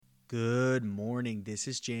Good morning. This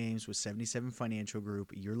is James with 77 Financial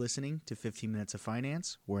Group. You're listening to 15 Minutes of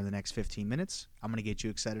Finance, where in the next 15 minutes, I'm going to get you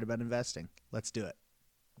excited about investing. Let's do it.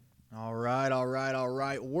 All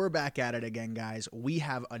right. We're back at it again, guys. We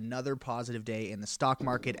have another positive day in the stock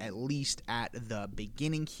market, at least at the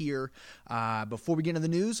beginning here. Before we get into the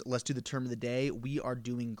news, let's do the term of the day. We are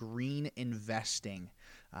doing green investing.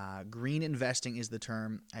 Green investing is the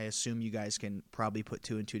term. I assume you guys can probably put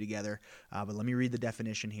two and two together, but let me read the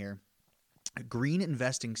definition here. Green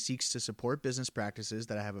investing seeks to support business practices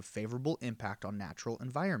that have a favorable impact on natural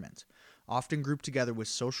environment, often grouped together with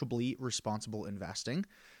socially responsible investing,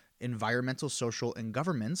 environmental, social, and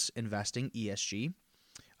governance investing, ESG.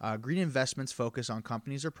 Green investments focus on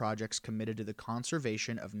companies or projects committed to the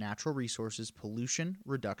conservation of natural resources, pollution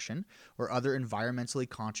reduction, or other environmentally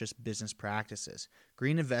conscious business practices.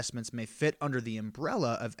 Green investments may fit under the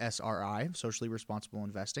umbrella of SRI, socially responsible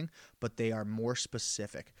investing, but they are more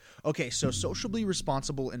specific. Okay, so socially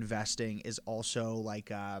responsible investing is also like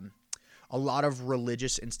a lot of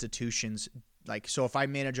religious institutions. So if I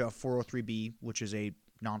manage a 403B, which is a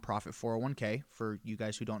nonprofit 401k, for you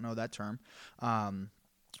guys who don't know that term,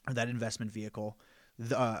 or that investment vehicle,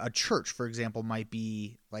 a church, for example, might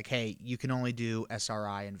be like, hey, you can only do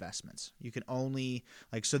SRI investments. You can only,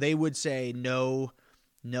 so they would say no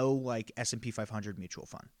like S&P 500 mutual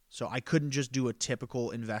fund. So I couldn't just do a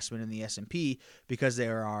typical investment in the S&P because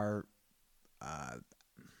there are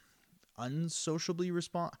unsociably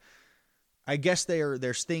I guess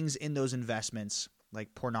there's things in those investments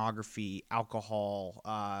like pornography, alcohol,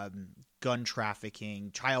 gun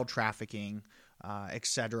trafficking, child trafficking,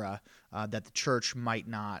 etc., that the church might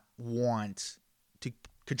not want to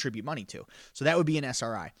contribute money to. So that would be an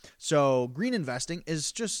SRI. So green investing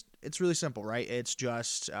is it's really simple, right? It's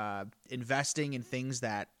just investing in things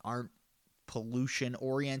that aren't pollution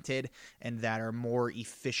oriented and that are more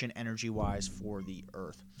efficient energy wise for the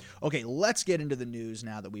earth. Okay, let's get into the news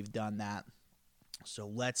now that we've done that. So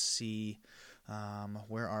let's see.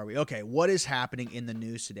 Where are we? Okay, what is happening in the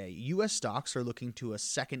news today? U.S. stocks are looking to a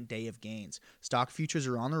second day of gains. Stock futures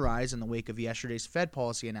are on the rise in the wake of yesterday's Fed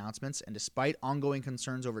policy announcements and despite ongoing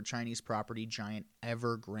concerns over Chinese property giant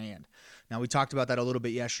Evergrande. Now, we talked about that a little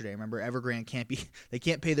bit yesterday. Remember, Evergrande can't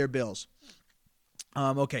pay their bills.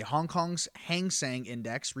 Okay, Hong Kong's Hang Seng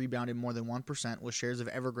Index rebounded more than 1%, with shares of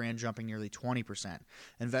Evergrande jumping nearly 20%.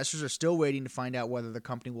 Investors are still waiting to find out whether the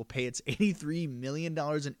company will pay its $83 million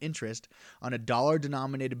in interest on a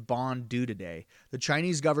dollar-denominated bond due today. The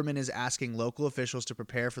Chinese government is asking local officials to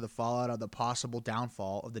prepare for the fallout of the possible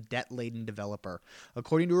downfall of the debt-laden developer.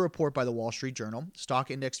 According to a report by the Wall Street Journal, stock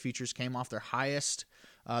index futures came off their highs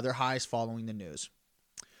following the news.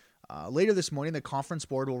 Later this morning, the Conference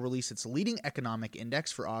Board will release its leading economic index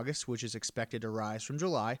for August, which is expected to rise from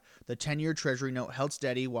July. The 10-year Treasury note held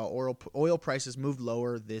steady while oil prices moved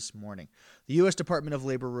lower this morning. The U.S. Department of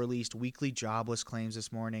Labor released weekly jobless claims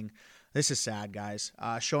this morning. This is sad, guys,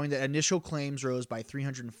 showing that initial claims rose by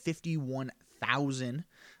 351,000,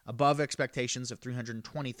 above expectations of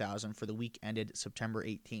 320,000 for the week ended September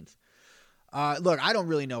 18th. Look, I don't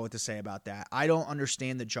really know what to say about that. I don't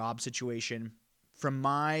understand the job situation. From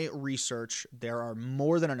my research, there are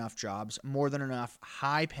more than enough jobs, more than enough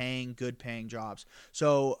high-paying, good-paying jobs.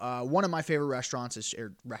 So one of my favorite restaurants is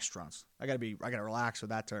restaurants. I gotta relax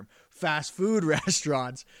with that term. Fast food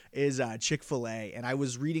restaurants is Chick-fil-A, and I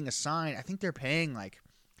was reading a sign. I think they're paying like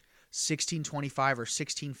 $16.25 or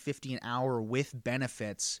 $16.50 an hour with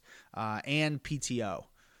benefits and PTO.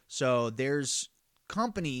 So there's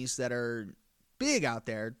companies that are big out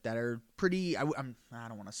there that are pretty, I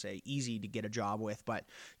don't want to say easy to get a job with, but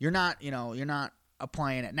you're not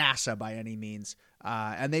applying at NASA by any means,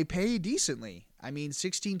 and they pay decently. I mean,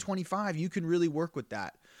 $16.25, you can really work with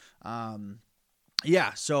that.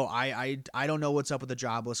 So I don't know what's up with the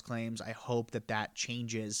jobless claims. I hope that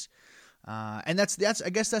changes. And that's I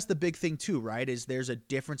guess that's the big thing too, right? Is there's a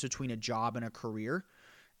difference between a job and a career.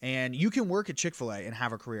 And you can work at Chick-fil-A and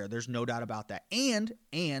have a career. There's no doubt about that. And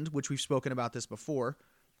which we've spoken about this before,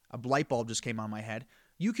 a light bulb just came on my head.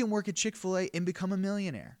 You can work at Chick-fil-A and become a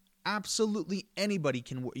millionaire. Absolutely anybody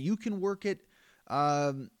can. You can work at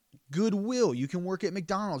Goodwill. You can work at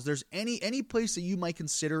McDonald's. There's any place that you might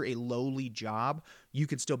consider a lowly job, you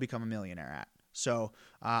can still become a millionaire at. So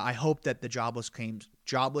I hope that the jobless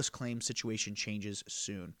claim situation changes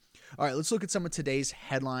soon. All right, let's look at some of today's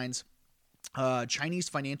headlines. Chinese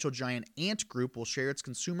financial giant Ant Group will share its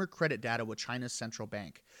consumer credit data with China's central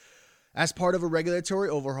bank. As part of a regulatory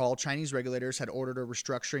overhaul, Chinese regulators had ordered a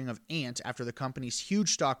restructuring of Ant after the company's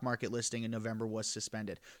huge stock market listing in November was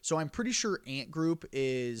suspended. So I'm pretty sure Ant Group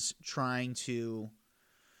is trying to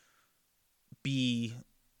be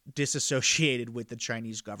disassociated with the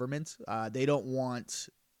Chinese government. They don't want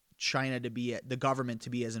the government to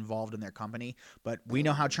be as involved in their company. But we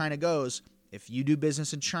know how China goes. If you do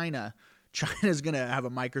business in China, China's going to have a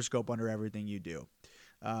microscope under everything you do.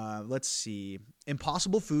 Let's see.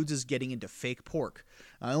 Impossible Foods is getting into fake pork.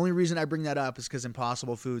 The only reason I bring that up is because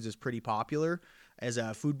Impossible Foods is pretty popular as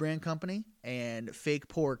a food brand company, and fake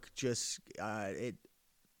pork just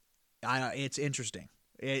it's interesting.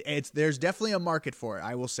 There's definitely a market for it.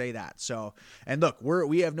 I will say that. So, and look,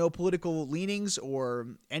 we have no political leanings or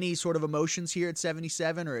any sort of emotions here at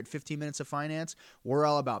 77 or at 15 Minutes of Finance. We're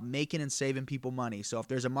all about making and saving people money. So if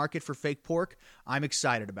there's a market for fake pork, I'm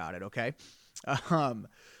excited about it. Okay.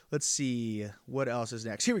 Let's see what else is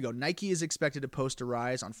next. Here we go. Nike is expected to post a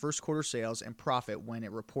rise on first quarter sales and profit when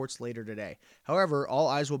it reports later today. However, all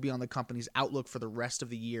eyes will be on the company's outlook for the rest of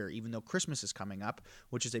the year, even though Christmas is coming up,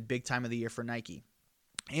 which is a big time of the year for Nike.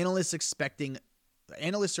 Analysts are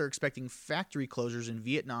expecting factory closures in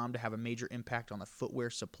Vietnam to have a major impact on the footwear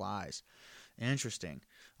supplies. Interesting.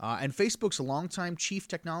 And Facebook's longtime chief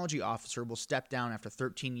technology officer will step down after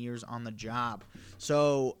 13 years on the job.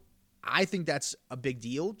 So I think that's a big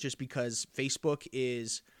deal just because Facebook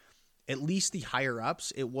is, at least the higher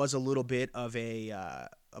ups, it was a little bit of a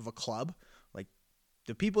club. Like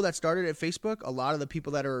the people that started at Facebook, a lot of the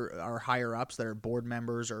people that are higher ups that are board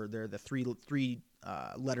members, or they're the three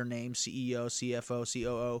letter names, CEO, CFO,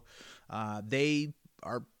 COO,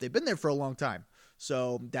 they've been there for a long time.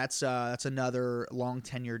 So that's another long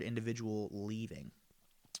tenured individual leaving.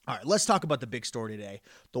 All right, let's talk about the big story today.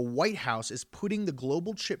 The White House is putting the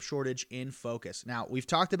global chip shortage in focus. Now, we've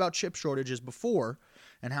talked about chip shortages before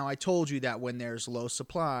and how I told you that when there's low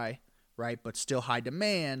supply, right, but still high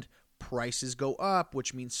demand, prices go up,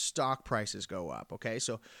 which means stock prices go up, okay?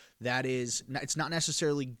 So it's not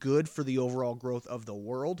necessarily good for the overall growth of the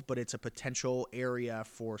world, but it's a potential area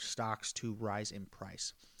for stocks to rise in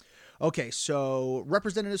price. Okay, so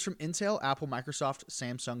representatives from Intel, Apple, Microsoft,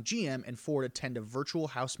 Samsung, GM, and Ford attend a virtual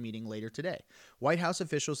House meeting later today. White House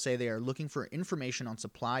officials say they are looking for information on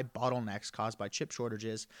supply bottlenecks caused by chip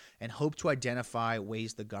shortages and hope to identify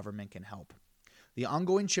ways the government can help. The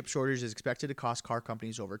ongoing chip shortage is expected to cost car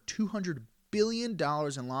companies over $200 billion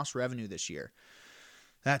in lost revenue this year.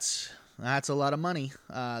 That's a lot of money.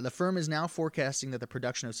 The firm is now forecasting that the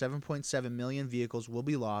production of 7.7 million vehicles will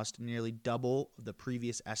be lost, nearly double the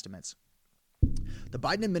previous estimates. The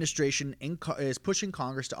Biden administration is pushing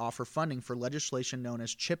Congress to offer funding for legislation known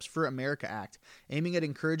as Chips for America Act, aiming at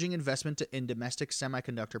encouraging investment in domestic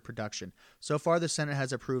semiconductor production. So far, the Senate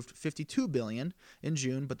has approved $52 billion in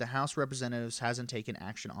June, but the House of Representatives hasn't taken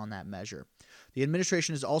action on that measure. The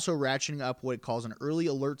administration is also ratcheting up what it calls an early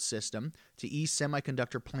alert system to ease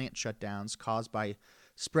semiconductor plant shutdowns caused by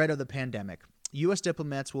spread of the pandemic. U.S.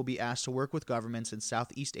 diplomats will be asked to work with governments in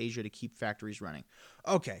Southeast Asia to keep factories running.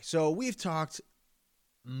 Okay, so we've talked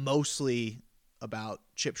mostly about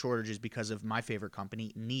chip shortages because of my favorite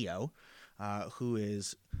company, NIO, who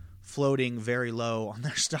is floating very low on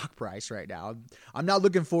their stock price right now. I'm not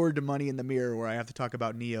looking forward to money in the mirror where I have to talk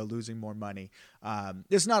about NIO losing more money.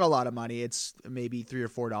 It's not a lot of money. It's maybe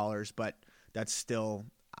 $3 or $4, but that's still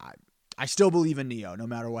I still believe in NIO no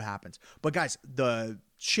matter what happens. But guys, the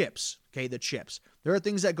chips, there are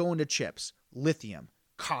things that go into chips: lithium,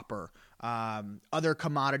 copper, other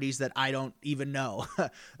commodities that I don't even know,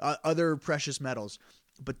 other precious metals.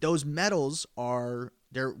 But those metals we're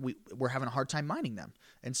having a hard time mining them.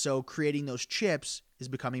 And so creating those chips is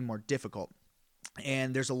becoming more difficult.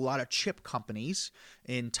 And there's a lot of chip companies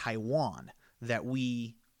in Taiwan that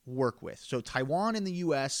we work with. So Taiwan in the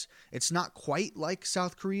U.S., it's not quite like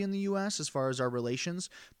South Korea in the U.S. as far as our relations,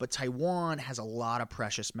 but Taiwan has a lot of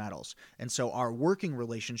precious metals. And so our working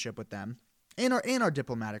relationship with them and our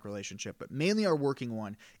diplomatic relationship, but mainly our working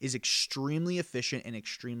one, is extremely efficient and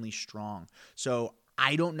extremely strong. So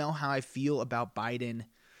I don't know how I feel about Biden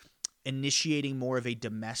initiating more of a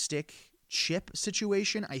domestic chip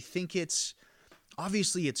situation. I think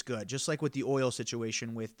obviously it's good, just like with the oil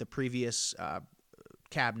situation with the previous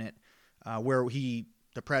cabinet, where the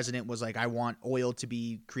president was like, I want oil to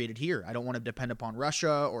be created here. I don't want to depend upon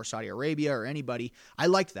Russia or Saudi Arabia or anybody. I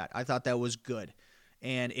liked that. I thought that was good.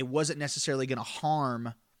 And it wasn't necessarily going to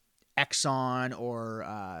harm Exxon or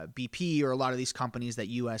BP or a lot of these companies that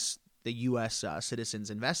the U.S. Citizens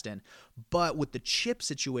invest in. But with the chip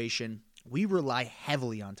situation, we rely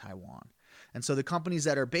heavily on Taiwan. And so the companies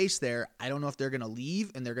that are based there, I don't know if they're going to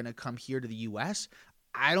leave and they're going to come here to the U.S.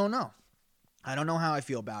 I don't know. I don't know how I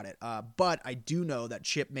feel about it, but I do know that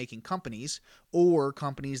chip-making companies or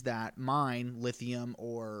companies that mine lithium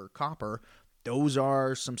or copper, those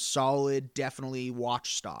are some solid, definitely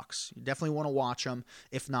watch stocks. You definitely want to watch them,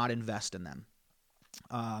 if not invest in them.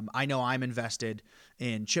 I know I'm invested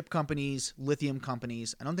in chip companies, lithium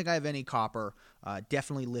companies. I don't think I have any copper.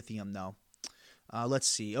 Definitely lithium, though. Let's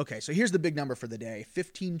see. Okay, so here's the big number for the day,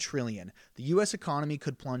 $15 trillion. The U.S. economy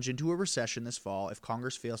could plunge into a recession this fall if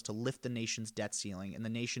Congress fails to lift the nation's debt ceiling and the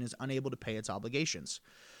nation is unable to pay its obligations.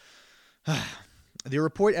 The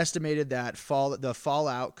report estimated that the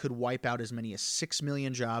fallout could wipe out as many as 6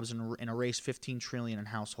 million jobs and erase $15 trillion in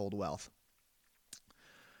household wealth.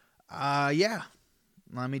 Yeah.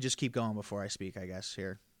 Let me just keep going before I speak, I guess,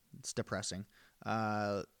 here. It's depressing.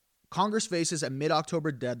 Congress faces a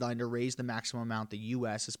mid-October deadline to raise the maximum amount the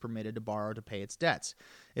U.S. is permitted to borrow to pay its debts.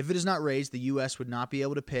 If it is not raised, the U.S. would not be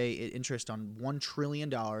able to pay interest on $1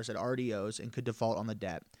 trillion it already owes and could default on the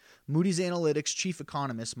debt. Moody's Analytics chief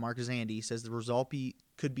economist Mark Zandi says the result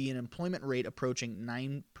could be an employment rate approaching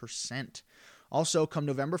 9%. Also, come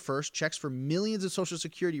November 1st, checks for millions of Social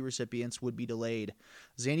Security recipients would be delayed.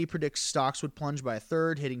 Zandi predicts stocks would plunge by a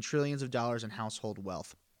third, hitting trillions of dollars in household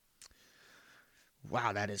wealth.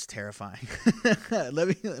 Wow, that is terrifying. Let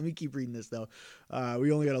me keep reading this, though.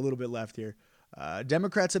 We only got a little bit left here.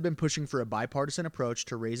 Democrats have been pushing for a bipartisan approach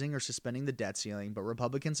to raising or suspending the debt ceiling, but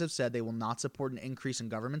Republicans have said they will not support an increase in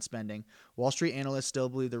government spending. Wall Street analysts still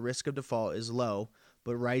believe the risk of default is low,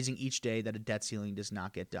 but rising each day that a debt ceiling does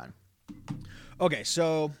not get done. Okay,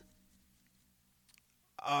 so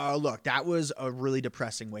look, that was a really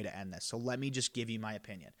depressing way to end this. So let me just give you my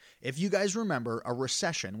opinion. If you guys remember, a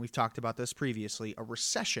recession, we've talked about this previously, a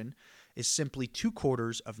recession is simply 2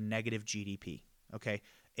 quarters of negative GDP. Okay,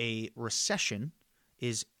 a recession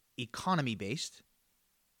is economy-based,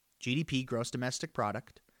 GDP, gross domestic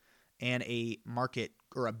product, and a market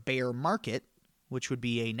or a bear market, which would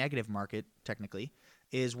be a negative market technically,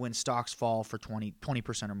 is when stocks fall for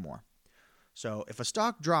 20% or more. So if a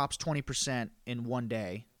stock drops 20% in one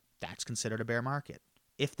day, that's considered a bear market.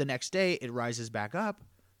 If the next day it rises back up,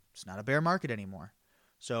 it's not a bear market anymore.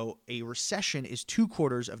 So a recession is 2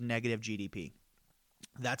 quarters of negative GDP.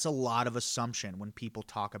 That's a lot of assumption when people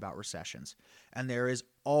talk about recessions. And there is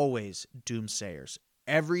always doomsayers.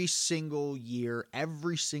 Every single year,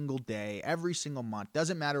 every single day, every single month,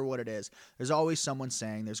 doesn't matter what it is, there's always someone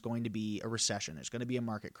saying there's going to be a recession, there's going to be a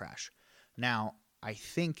market crash. Now, I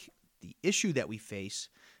think the issue that we face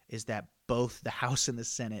is that both the House and the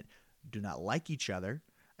Senate do not like each other,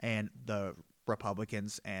 and the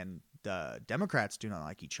Republicans and the Democrats do not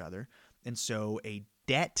like each other. And so a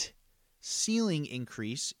debt ceiling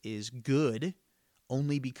increase is good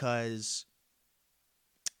only because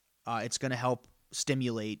it's going to help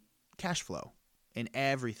stimulate cash flow in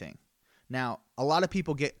everything. Now, a lot of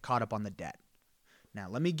people get caught up on the debt. Now,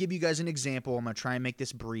 let me give you guys an example. I'm going to try and make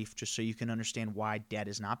this brief just so you can understand why debt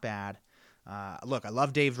is not bad. Look, I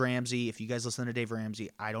love Dave Ramsey. If you guys listen to Dave Ramsey,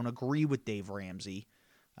 I don't agree with Dave Ramsey.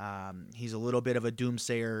 He's a little bit of a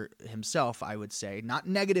doomsayer himself, I would say. Not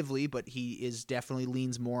negatively, but he is definitely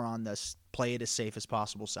leans more on the play it as safe as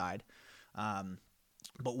possible side.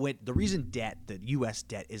 But the reason the U.S.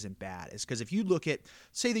 debt isn't bad is because if you look at,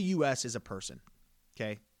 say the U.S. is a person,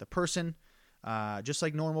 okay? The person, just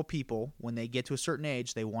like normal people, when they get to a certain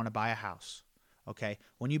age, they want to buy a house, okay?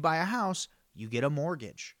 When you buy a house, you get a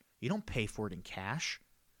mortgage. You don't pay for it in cash.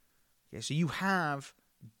 Okay, so you have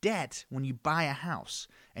debt when you buy a house.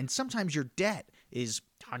 And sometimes your debt is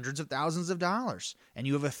hundreds of thousands of dollars, and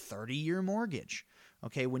you have a 30-year mortgage.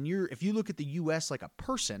 Okay, if you look at the U.S. like a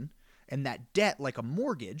person and that debt like a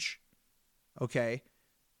mortgage, okay,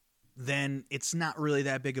 then it's not really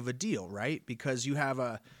that big of a deal, right? Because you have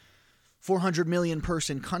a 400 million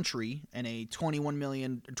person country and a 21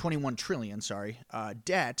 trillion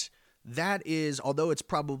debt. That is, although it's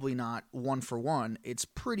probably not one for one, it's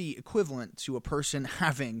pretty equivalent to a person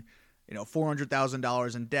having,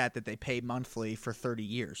 $400,000 in debt that they pay monthly for 30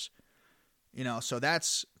 years. So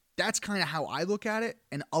that's kind of how I look at it.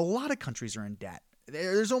 And a lot of countries are in debt.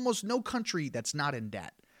 There's almost no country that's not in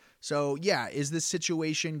debt. So yeah, is this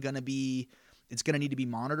situation it's going to need to be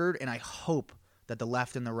monitored? And I hope that the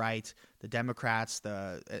left and the right, the Democrats,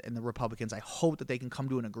 and the Republicans, I hope that they can come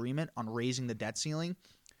to an agreement on raising the debt ceiling.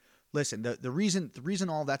 Listen, the reason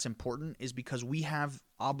all that's important is because we have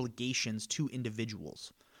obligations to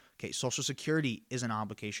individuals. Okay, Social Security is an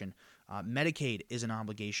obligation. Medicaid is an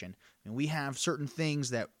obligation. And we have certain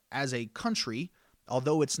things that, as a country,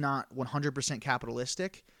 although it's not 100%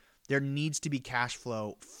 capitalistic, there needs to be cash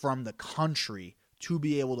flow from the country to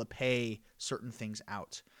be able to pay certain things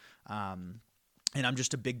out. And I'm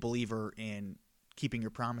just a big believer in keeping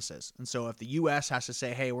your promises. And so if the U.S. has to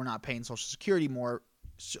say, hey, we're not paying Social Security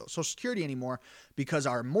Social Security anymore because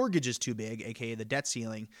our mortgage is too big, aka the debt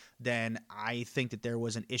ceiling, then I think that there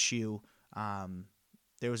was an issue.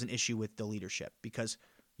 There was an issue with the leadership because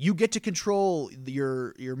you get to control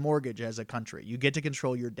your mortgage as a country. You get to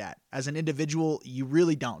control your debt. As an individual, you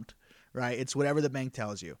really don't, right? It's whatever the bank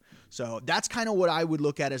tells you. So that's kind of what I would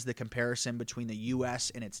look at as the comparison between the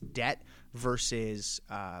U.S. and its debt versus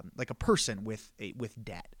like a person with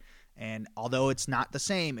debt. And although it's not the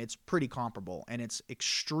same, it's pretty comparable, and it's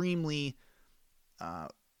extremely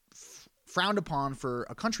frowned upon for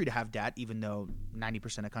a country to have debt, even though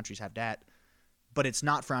 90% of countries have debt, but it's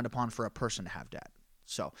not frowned upon for a person to have debt.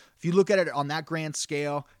 So if you look at it on that grand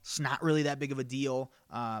scale, it's not really that big of a deal.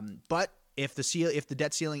 But if the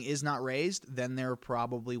debt ceiling is not raised, then there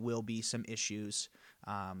probably will be some issues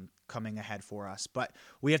coming ahead for us. But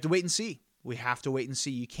we have to wait and see.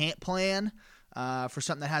 You can't plan for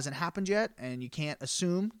something that hasn't happened yet, and you can't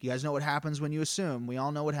assume. You guys know what happens when you assume. We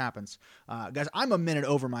all know what happens. Guys, I'm a minute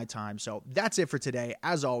over my time, so that's it for today.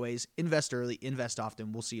 As always, invest early, invest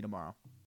often. We'll see you tomorrow.